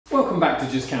Welcome back to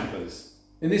Just Kampers.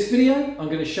 In this video I'm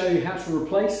going to show you how to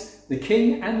replace the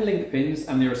king and link pins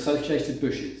and their associated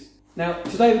bushes. Now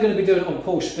today we're going to be doing it on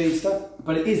Porsche Speedster,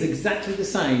 but it is exactly the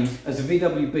same as a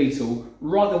VW Beetle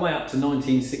right the way up to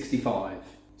 1965.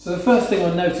 So the first thing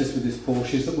I noticed with this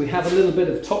Porsche is that we have a little bit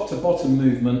of top to bottom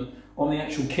movement on the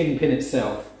actual kingpin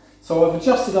itself. So I've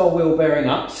adjusted our wheel bearing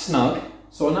up snug,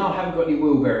 so I now haven't got any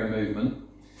wheel bearing movement.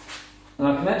 And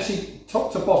I can actually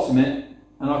top to bottom it,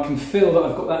 and I can feel that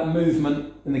I've got that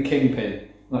movement in the kingpin.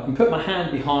 And I can put my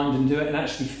hand behind and do it and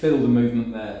actually feel the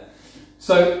movement there.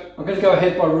 So I'm going to go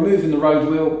ahead by removing the road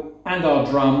wheel and our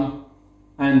drum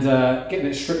and getting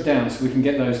it stripped down so we can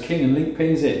get those king and link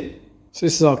pins in. So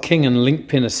this is our king and link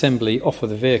pin assembly off of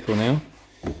the vehicle now.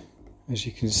 As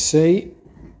you can see,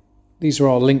 these are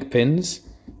our link pins.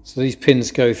 So these pins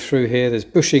go through here, there's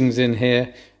bushings in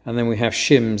here, and then we have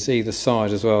shims either side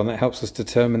as well, and that helps us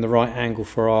determine the right angle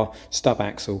for our stub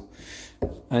axle.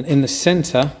 And in the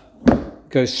centre,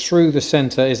 goes through the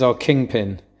centre, is our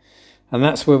kingpin. And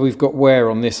that's where we've got wear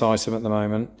on this item at the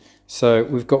moment. So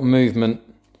we've got movement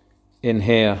in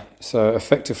here. So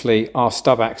effectively our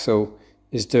stub axle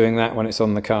is doing that when it's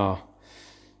on the car.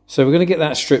 So we're going to get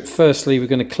that stripped. Firstly, we're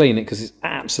going to clean it because it's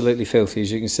absolutely filthy,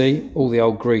 as you can see. All the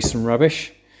old grease and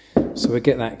rubbish. So we'll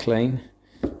get that clean.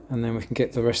 And then we can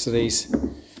get the rest of these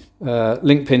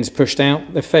link pins pushed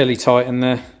out. They're fairly tight in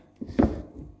there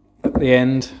at the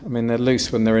end. I mean, they're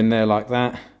loose when they're in there like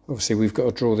that. Obviously, we've got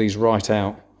to draw these right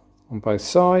out on both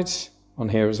sides, on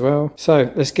here as well.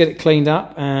 So let's get it cleaned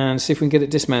up and see if we can get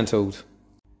it dismantled.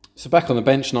 So back on the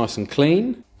bench, nice and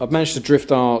clean. I've managed to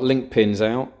drift our link pins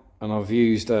out, and I've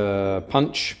used a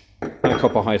punch and a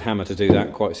copper hide hammer to do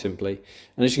that quite simply.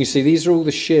 And as you can see, these are all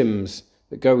the shims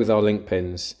that go with our link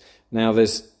pins. Now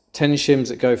there's 10 shims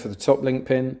that go for the top link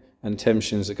pin and 10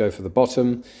 shims that go for the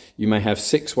bottom. You may have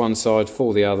 6 one side,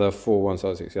 4 the other, 4 one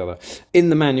side, 6 the other. In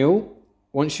the manual,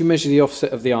 once you measure the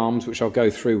offset of the arms, which I'll go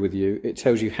through with you, it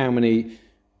tells you how many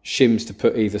shims to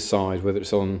put either side, whether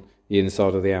it's on the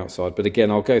inside or the outside. But again,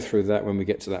 I'll go through that when we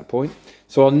get to that point.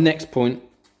 So our next point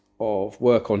of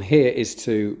work on here is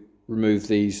to remove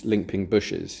these link pin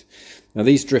bushes. Now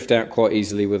these drift out quite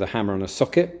easily with a hammer and a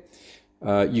socket.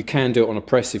 You can do it on a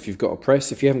press if you've got a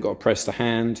press. If you haven't got a press to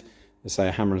hand, let's say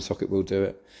a hammer and socket will do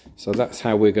it. So that's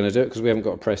how we're going to do it, because we haven't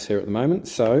got a press here at the moment.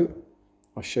 So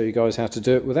I'll show you guys how to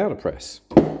do it without a press.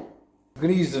 I'm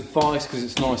going to use the vise because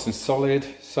it's nice and solid.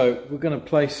 So we're going to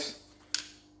place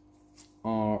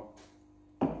our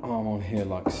arm on here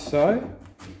like so.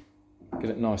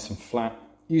 Get it nice and flat.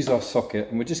 Use our socket,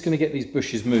 and we're just going to get these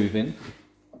bushes moving.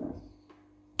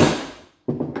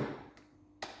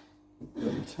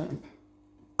 Little tap.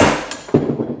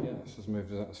 Yeah, let's just move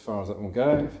that as far as that one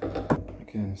goes.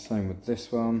 Again, same with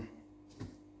this one.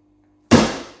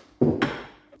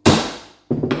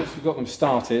 Once we've got them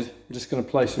started, I'm just going to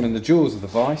place them in the jaws of the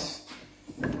vise.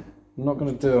 I'm not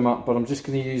going to do them up, but I'm just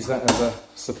going to use that as a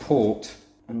support,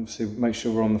 and obviously make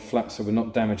sure we're on the flat so we're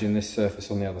not damaging this surface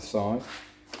on the other side.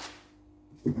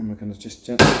 And we're going to just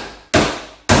gently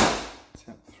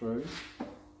tap through.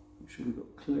 Make sure we've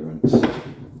got clearance.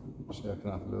 Just open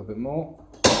up a little bit more.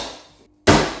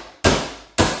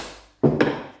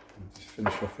 Just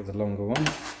finish off with the longer one.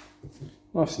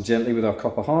 Nice and gently with our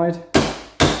copper hide.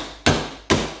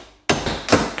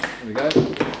 There we go.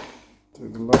 Do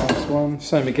the last one.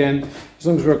 Same again. As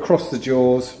long as we're across the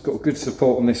jaws, got good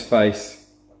support on this face,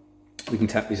 we can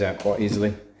tap these out quite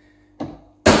easily.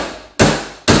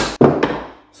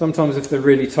 Sometimes if they're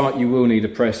really tight, you will need a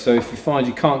press. So if you find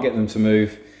you can't get them to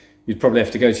move, you'd probably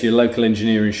have to go to your local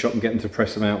engineering shop and get them to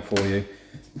press them out for you.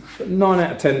 But 9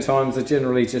 out of 10 times, they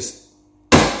generally just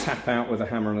tap out with a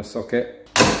hammer and a socket.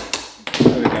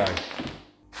 There we go.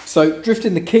 So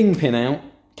drifting the kingpin out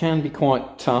can be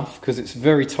quite tough because it's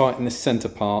very tight in the centre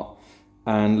part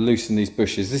and loosen these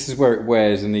bushes. This is where it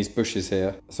wears in these bushes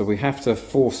here. So we have to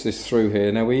force this through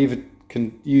here. Now we either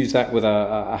can use that with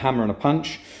a hammer and a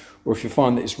punch, or if you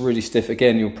find that it's really stiff,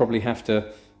 again, you'll probably have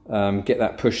to get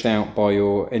that pushed out by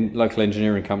your local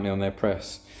engineering company on their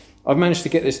press. I've managed to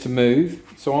get this to move,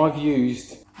 so I've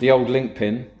used the old link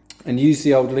pin and used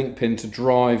the old link pin to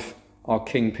drive our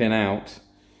kingpin out,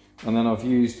 and then I've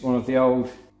used one of the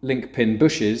old link pin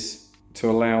bushes to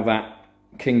allow that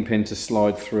kingpin to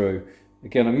slide through.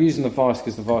 Again, I'm using the vise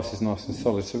because the vise is nice and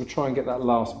solid, so we'll try and get that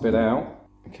last bit out.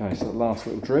 Okay, so that last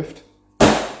little drift.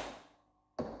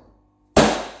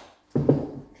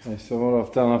 Okay, so what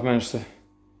I've done, I've managed to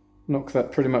knock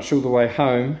that pretty much all the way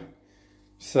home.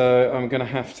 So I'm going to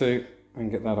have to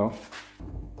get that off,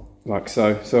 like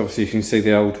so. So obviously you can see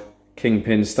the old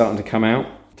kingpin starting to come out.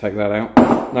 Take that out.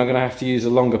 Now I'm going to have to use a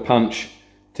longer punch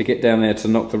to get down there to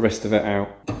knock the rest of it out.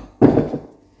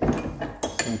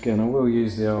 Again, I will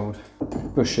use the old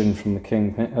bushing from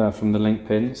the link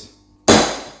pins.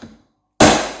 Just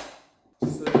a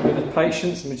little bit of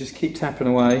patience, and we just keep tapping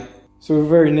away. So we're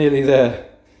very nearly there,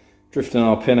 drifting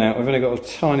our pin out. We've only got a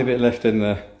tiny bit left in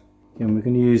there. And we're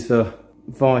going to use the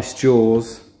vice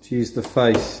jaws to use the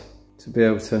face to be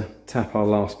able to tap our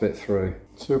last bit through.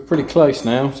 So we're pretty close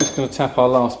now. Just going to tap our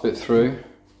last bit through.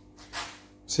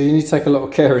 So you need to take a lot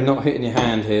of care in not hitting your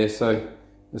hand here. So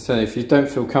as I say, if you don't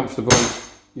feel comfortable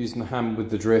using the hammer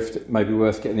with the drift, it may be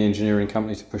worth getting the engineering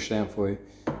company to push it out for you.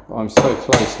 But I'm so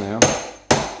close now.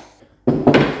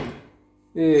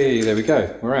 Hey, there we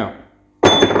go, we're out.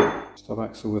 Stub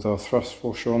axle with our thrust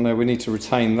washer on there. We need to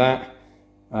retain that.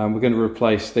 We're going to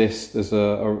replace this. There's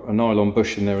a nylon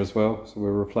bush in there as well, so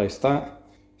we'll replace that.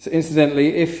 So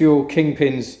incidentally, if your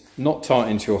kingpin's not tight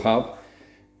into your hub,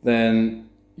 then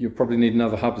you'll probably need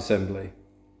another hub assembly,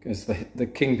 because the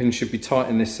kingpin should be tight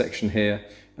in this section here,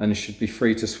 and it should be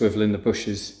free to swivel in the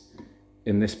bushes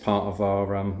in this part of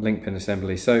our link pin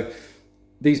assembly. So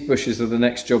these bushes are the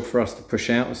next job for us to push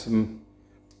out,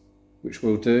 which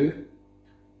we'll do.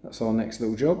 That's our next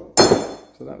little job.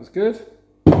 So that was good.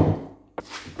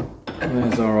 And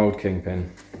there's our old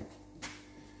kingpin.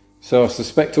 So I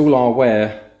suspect all our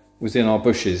wear was in our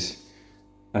bushes,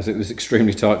 as it was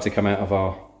extremely tight to come out of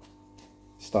our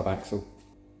stub axle.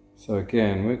 So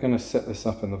again, we're going to set this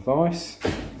up in the vise.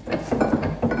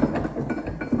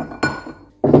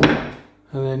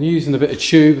 And then using a bit of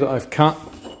tube that I've cut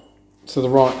to the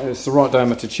right, it's the right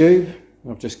diameter tube.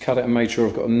 I've just cut it and made sure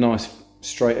I've got a nice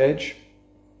straight edge.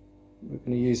 We're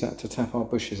going to use that to tap our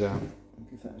bushes out.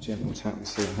 Give that a gentle tap and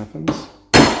see what happens.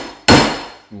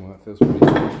 Oh, that feels pretty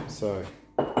good. So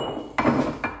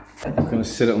I'm going to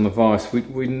sit it on the vise.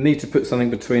 We need to put something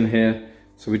between here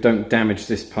so we don't damage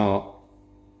this part.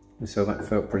 And so that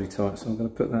felt pretty tight, so I'm going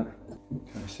to put that.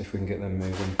 Okay, see if we can get them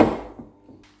moving.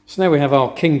 So now we have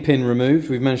our kingpin removed.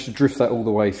 We've managed to drift that all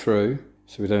the way through,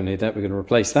 so we don't need that. We're going to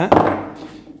replace that.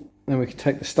 Then we can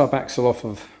take the stub axle off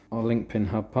of our link pin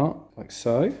hub part, like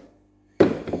so.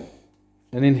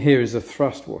 And in here is a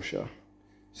thrust washer.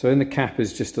 So in the cap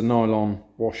is just a nylon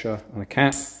washer and a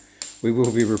cap. We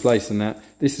will be replacing that.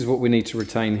 This is what we need to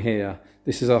retain here.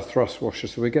 This is our thrust washer,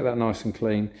 so we get that nice and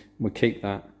clean, and we keep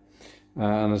that.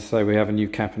 And as I say, we have a new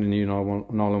cap and a new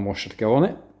nylon washer to go on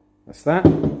it. That's that.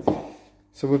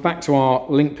 So we're back to our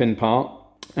link pin part,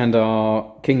 and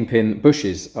our kingpin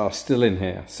bushes are still in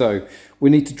here. So we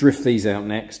need to drift these out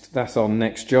next. That's our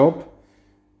next job.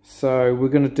 So we're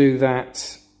going to do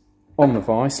that on the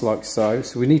vise like so.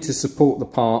 So we need to support the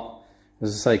part,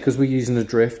 as I say, because we're using a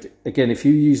drift. Again, if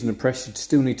you're using a press, you'd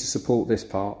still need to support this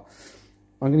part.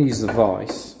 I'm going to use the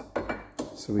vise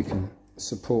so we can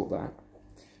support that.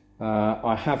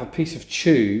 I have a piece of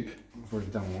tube. I've already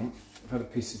done one. I've had a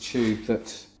piece of tube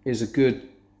that is a good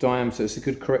diameter. It's a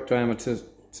good correct diameter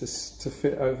to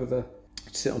fit over to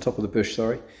sit on top of the bush,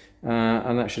 sorry.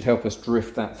 And that should help us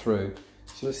drift that through.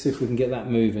 So let's see if we can get that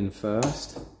moving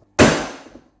first.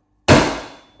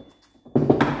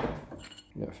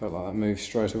 Yeah, it felt like that moved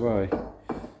straight away.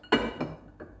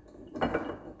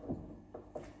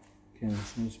 Again,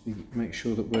 so just make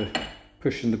sure that we're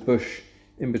pushing the bush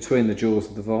in between the jaws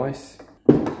of the vise.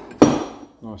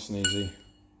 Nice and easy.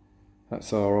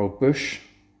 That's our old bush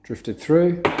drifted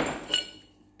through.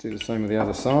 Do the same with the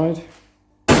other side.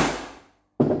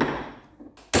 There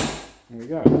we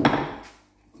go.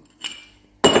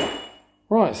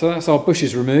 Right, so that's our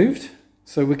bushes removed.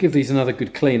 So we'll give these another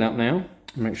good clean up now.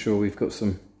 Make sure we've got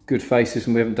some good faces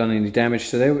and we haven't done any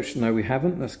damage to there, which no, we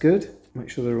haven't. That's good. Make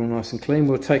sure they're all nice and clean.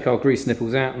 We'll take our grease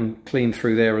nipples out and clean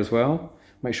through there as well.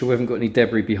 Make sure we haven't got any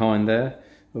debris behind there.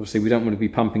 Obviously we don't want to be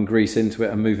pumping grease into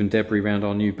it and moving debris around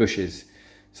our new bushes.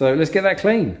 So let's get that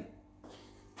clean.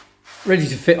 Ready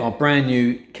to fit our brand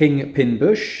new kingpin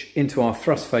bush into our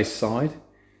thrust face side.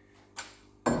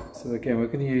 So again, we're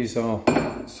going to use our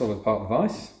solid part of the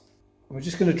vise. We're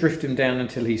just going to drift him down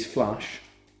until he's flush,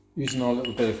 using our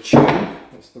little bit of tube.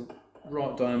 That's the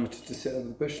right diameter to sit over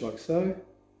the bush, like so.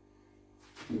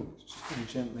 Just going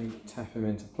to gently tap him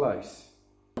into place.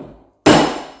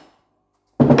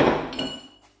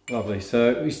 Lovely,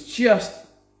 so he's just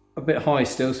a bit high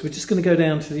still, so we're just going to go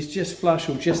down till he's just flush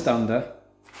or just under.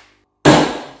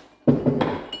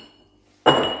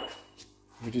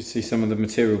 We did see some of the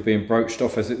material being broached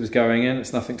off as it was going in.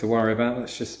 It's nothing to worry about,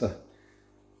 that's just the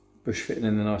bush fitting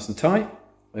in there nice and tight.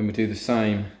 Then we do the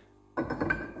same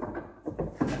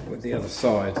with the other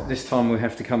side. This time we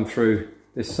have to come through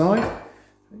this side.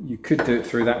 You could do it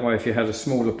through that way if you had a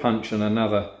smaller punch and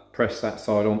another press that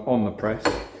side on the press.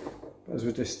 But as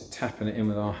we're just tapping it in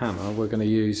with our hammer, we're going to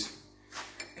use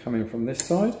coming from this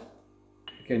side.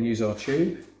 again use our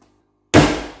tube.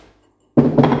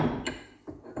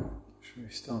 We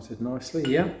started nicely,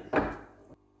 yeah.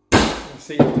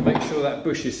 So you have to make sure that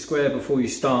bush is square before you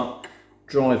start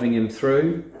driving him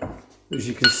through. As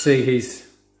you can see, he's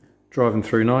driving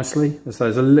through nicely. So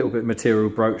there's a little bit of material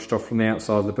broached off from the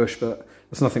outside of the bush, but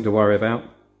there's nothing to worry about.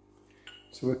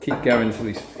 So we'll keep going until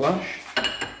he's flush.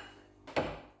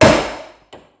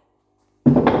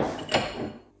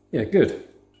 Yeah, good.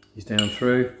 He's down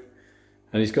through,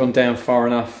 and he's gone down far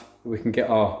enough that we can get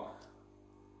our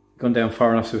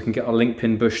link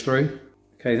pin bush through.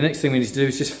 Okay, the next thing we need to do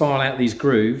is just file out these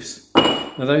grooves.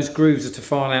 Now those grooves are to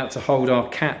file out to hold our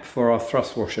cap for our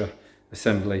thrust washer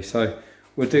assembly. So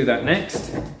we'll do that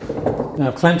next. Now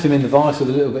I've clamped him in the vise with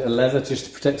a little bit of leather just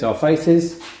to protect our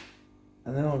faces.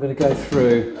 And then I'm going to go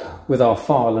through with our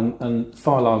file and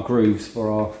file our grooves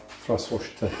for our thrust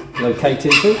washer to locate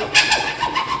into.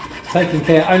 Taking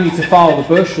care only to file the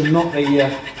bush and not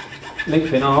the link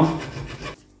pin arm.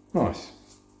 Nice.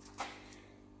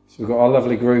 So we've got our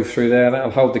lovely groove through there,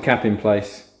 that'll hold the cap in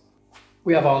place.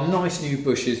 We have our nice new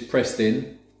bushes pressed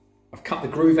in. I've cut the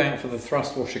groove out for the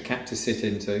thrust washer cap to sit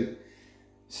into.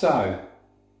 So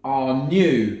our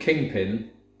new kingpin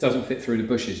doesn't fit through the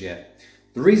bushes yet.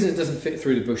 The reason it doesn't fit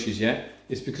through the bushes yet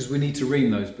is because we need to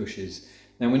ream those bushes.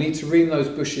 Now we need to ream those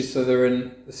bushes so they're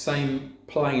in the same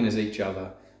plane as each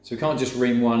other. So we can't just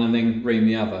ream one and then ream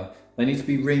the other. They need to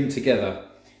be reamed together.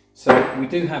 So we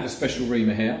do have a special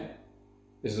reamer here.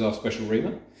 This is our special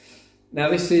reamer. Now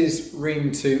this is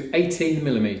reamed to 18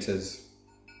 millimeters.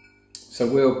 So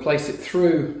we'll place it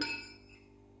through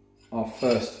our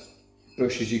first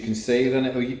bush, as you can see. Then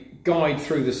it will guide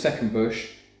through the second bush.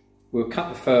 We'll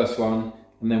cut the first one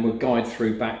and then we'll guide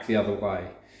through back the other way.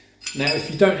 Now if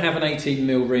you don't have an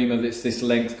 18mm reamer that's this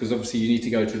length, because obviously you need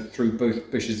to go through both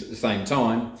bushes at the same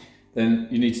time, then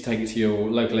you need to take it to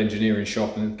your local engineering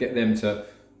shop and get them to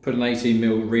put an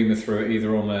 18mm reamer through it,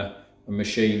 either on a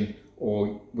machine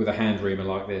or with a hand reamer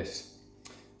like this.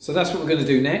 So that's what we're going to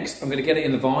do next. I'm going to get it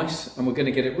in the vise and we're going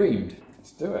to get it reamed.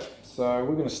 Let's do it. So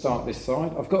we're going to start this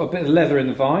side. I've got a bit of leather in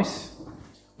the vise.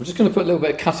 We're just going to put a little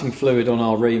bit of cutting fluid on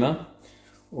our reamer,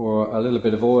 or a little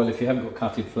bit of oil if you haven't got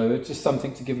cutting fluid, just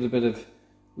something to give it a bit of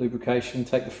lubrication,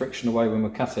 take the friction away when we're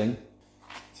cutting.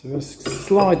 So we're going to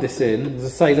slide this in. As I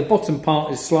say, the bottom part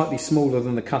is slightly smaller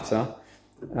than the cutter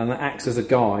and that acts as a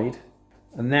guide.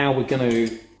 And now we're going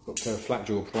to got a pair of flat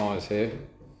jaw pliers here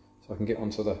so I can get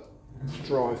onto the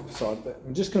drive side bit.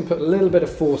 I'm just going to put a little bit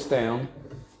of force down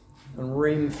and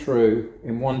ream through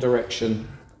in one direction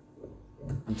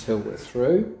until we're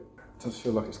through. It does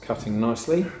feel like it's cutting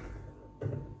nicely.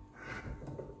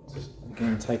 Just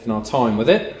again taking our time with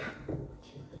it.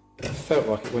 It felt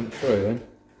like it went through then.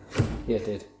 Yeah, it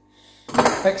did.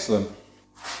 Excellent.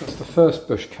 That's the first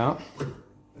bush cut.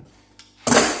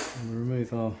 And we'll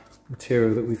remove our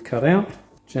material that we've cut out.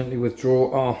 Gently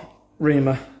withdraw our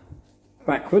reamer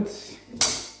backwards,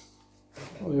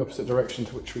 or the opposite direction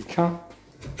to which we cut.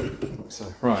 Like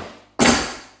so. Right,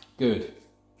 good.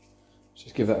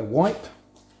 Just give that a wipe.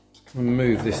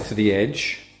 Move this to the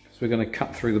edge, because we're going to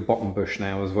cut through the bottom bush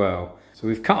now as well. So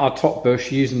we've cut our top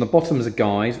bush using the bottom as a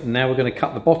guide, and now we're going to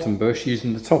cut the bottom bush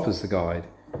using the top as the guide.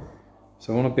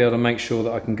 So I want to be able to make sure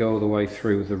that I can go all the way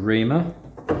through with the reamer.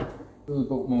 A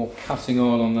little bit more cutting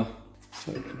oil on the,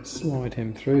 so we can slide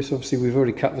him through. So obviously we've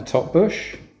already cut the top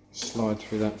bush. Slide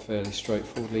through that fairly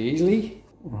straightforwardly, easily.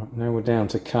 Right, now we're down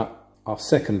to cut our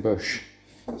second bush.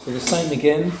 So the same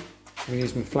again. We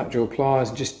use my flat jaw pliers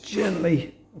and just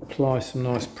gently apply some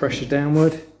nice pressure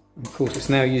downward. And of course it's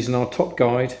now using our top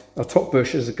guide, our top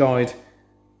bush as a guide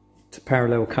to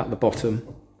parallel cut the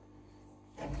bottom.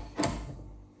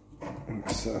 Like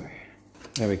so.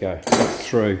 There we go, that's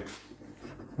through.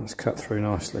 That's cut through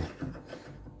nicely.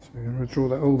 So we're going to draw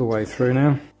that all the way through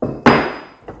now.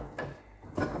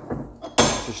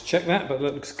 Just check that, but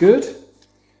that looks good.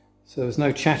 So there's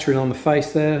no chattering on the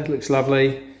face there, it looks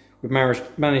lovely. We've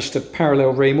managed to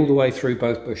parallel ream all the way through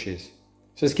both bushes.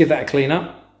 So let's give that a clean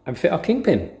up and fit our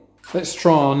kingpin. Let's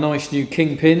try our nice new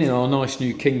kingpin in our nice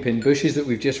new kingpin bushes that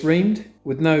we've just reamed.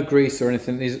 With no grease or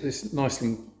anything, it's nice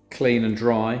and clean and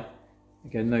dry.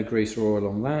 Again, no grease or oil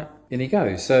on that. In he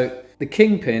goes. So the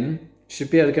kingpin should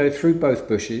be able to go through both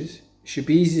bushes. It should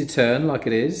be easy to turn like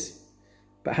it is,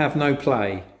 but have no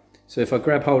play. So if I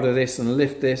grab hold of this and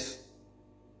lift this,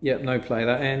 yep, no play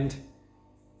that end,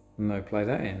 no play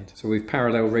that end. So we've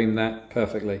parallel reamed that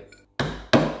perfectly.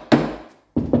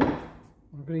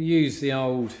 I'm going to use the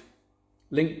old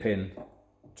link pin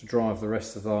to drive the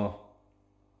rest of our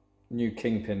new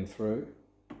kingpin through.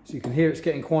 So you can hear it's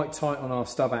getting quite tight on our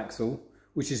stub axle,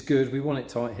 which is good. We want it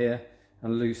tight here.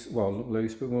 and loose, well not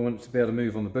loose, but we want it to be able to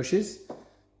move on the bushes. So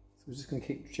we're just going to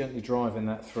keep gently driving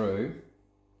that through.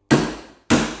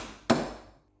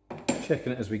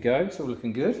 Checking it as we go, it's all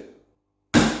looking good.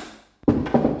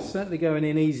 Certainly going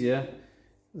in easier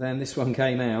than this one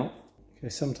came out. Okay,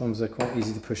 sometimes they're quite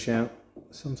easy to push out,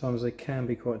 sometimes they can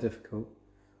be quite difficult.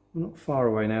 We're not far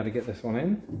away now to get this one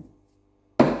in.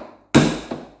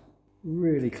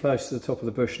 Really close to the top of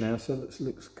the bush now, so this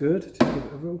looks good. Just give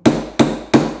it a real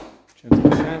gentle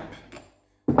tap.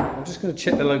 I'm just going to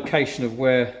check the location of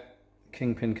where the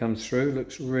kingpin comes through.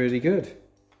 Looks really good.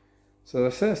 So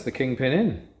that's the kingpin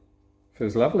in.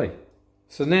 Feels lovely.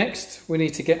 So next we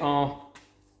need to get our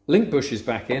link bushes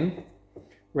back in,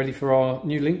 ready for our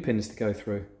new link pins to go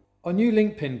through. Our new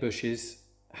link pin bushes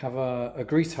have a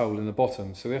grease hole in the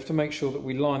bottom, so we have to make sure that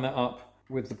we line that up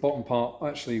with the bottom part,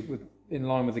 actually in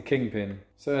line with the kingpin.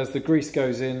 So as the grease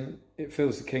goes in, it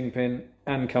fills the kingpin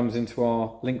and comes into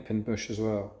our link pin bush as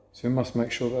well. So we must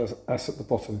make sure that's at the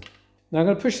bottom. Now I'm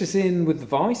going to push this in with the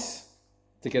vise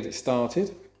to get it started.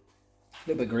 A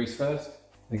little bit of grease first.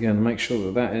 Again, make sure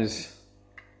that that is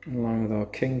in line with our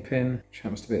kingpin, which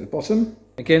happens to be at the bottom.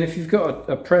 Again, if you've got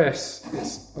a press,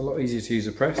 it's a lot easier to use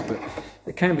a press, but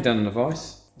it can be done in a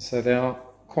vise. So they are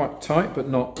quite tight, but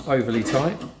not overly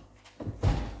tight.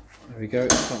 There we go,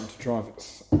 it's starting to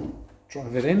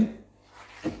drive it in.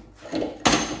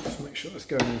 Just make sure it's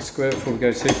going in square before we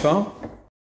go too far.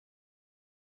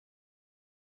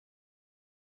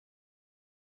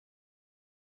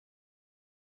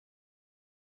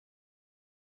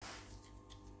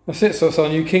 That's it, so it's our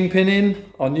new kingpin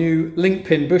in, our new link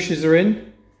pin bushes are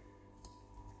in.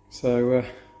 So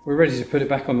we're ready to put it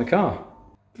back on the car.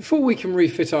 Before we can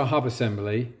refit our hub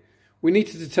assembly, we need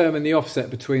to determine the offset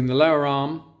between the lower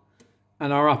arm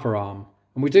and our upper arm.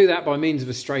 And we do that by means of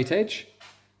a straight edge.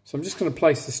 So I'm just going to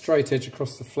place the straight edge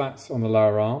across the flats on the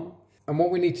lower arm. And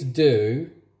what we need to do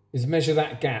is measure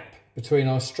that gap between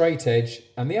our straight edge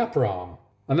and the upper arm.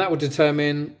 And that will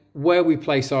determine where we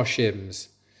place our shims,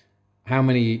 how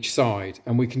many each side.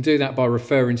 And we can do that by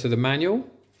referring to the manual,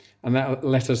 and that will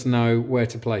let us know where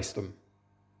to place them.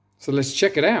 So let's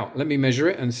check it out. Let me measure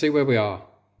it and see where we are.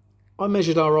 I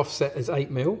measured our offset as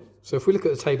 8mm. So if we look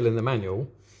at the table in the manual,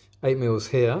 8mm is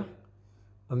here.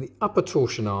 And the upper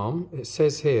torsion arm, it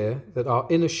says here that our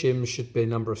inner shims should be a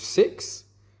number of 6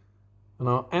 and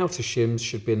our outer shims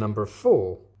should be a number of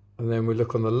 4. And then we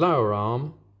look on the lower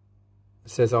arm,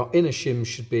 it says our inner shims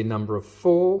should be a number of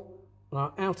 4 and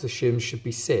our outer shims should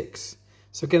be 6.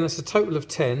 So again, that's a total of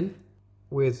 10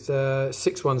 with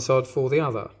 6 one side, 4 the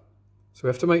other. So we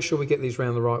have to make sure we get these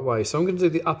round the right way. So I'm going to do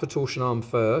the upper torsion arm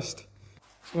first.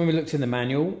 So when we looked in the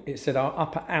manual, it said our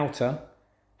upper outer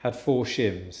had 4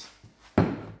 shims.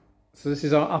 So this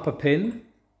is our upper pin.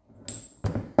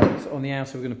 So on the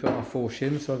outer we're going to put our 4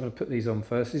 shims. So I'm going to put these on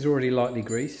first. These are already lightly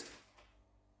greased.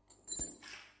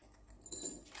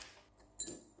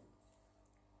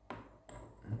 It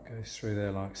goes through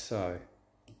there like so.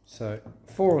 So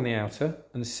 4 on the outer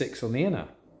and 6 on the inner.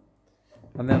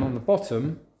 And then on the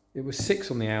bottom, it was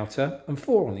 6 on the outer and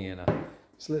 4 on the inner.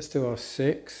 So let's do our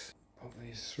 6. Pop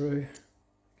these through. Give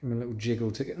them a little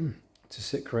jiggle to get them to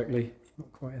sit correctly.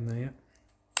 Not quite in there yet.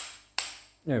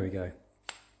 There we go.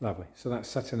 Lovely. So that's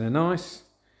sat in there nice.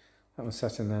 That one's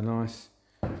sat in there nice.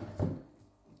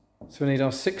 So we need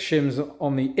our 6 shims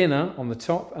on the inner on the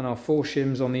top and our 4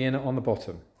 shims on the inner on the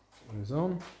bottom. Put those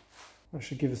on. That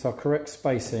should give us our correct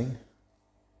spacing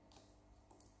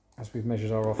as we've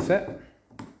measured our offset.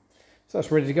 So that's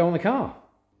ready to go on the car.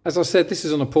 As I said, this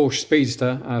is on a Porsche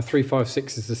Speedster,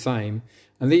 356 is the same.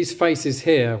 And these faces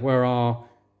here, where our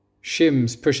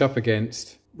shims push up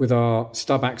against with our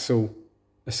stub axle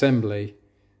assembly,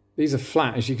 these are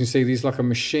flat, as you can see, these are like a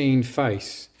machined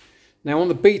face. Now on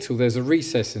the Beetle, there's a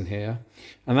recess in here,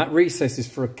 and that recess is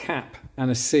for a cap and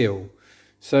a seal.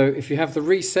 So if you have the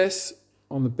recess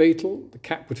on the Beetle, the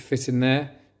cap would fit in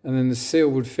there, and then the seal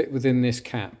would fit within this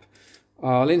cap.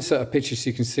 I'll insert a picture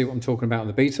so you can see what I'm talking about on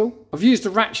the Beetle. I've used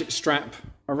a ratchet strap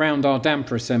around our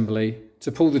damper assembly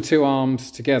to pull the 2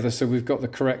 arms together so we've got the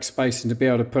correct spacing to be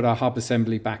able to put our hub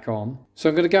assembly back on. So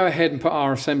I'm going to go ahead and put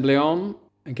our assembly on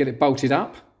and get it bolted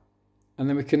up, and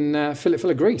then we can fill it full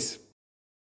of grease.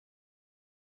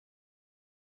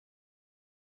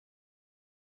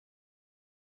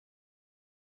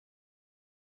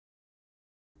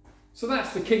 So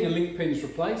that's the king and link pins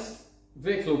replaced.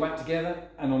 Vehicle all back together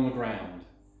and on the ground.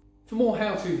 For more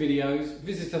how-to videos,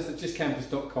 visit us at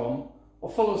justkampers.com or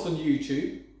follow us on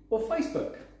YouTube or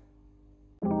Facebook.